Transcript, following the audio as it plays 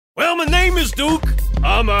Well, my name is Duke.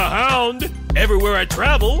 I'm a hound. Everywhere I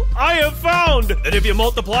travel, I have found that if you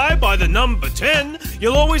multiply by the number 10,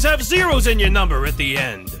 you'll always have zeros in your number at the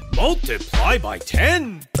end. Multiply by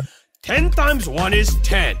 10. 10 times 1 is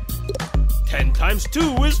 10. 10 times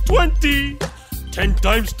 2 is 20. 10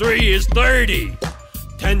 times 3 is 30.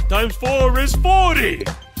 10 times 4 is 40.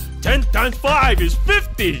 10 times 5 is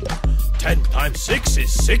 50. 10 times 6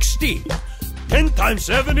 is 60. 10 times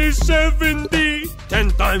 7 is 70.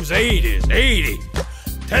 10 times 8 is 80.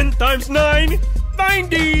 10 times 9,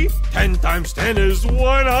 90. 10 times 10 is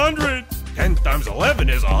 100. 10 times 11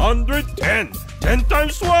 is 110. 10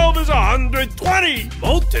 times 12 is 120.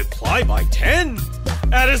 Multiply by 10.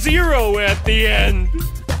 Add a 0 at the end.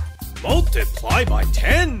 Multiply by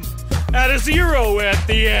 10. Add a 0 at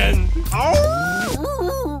the end.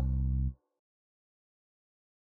 Oh!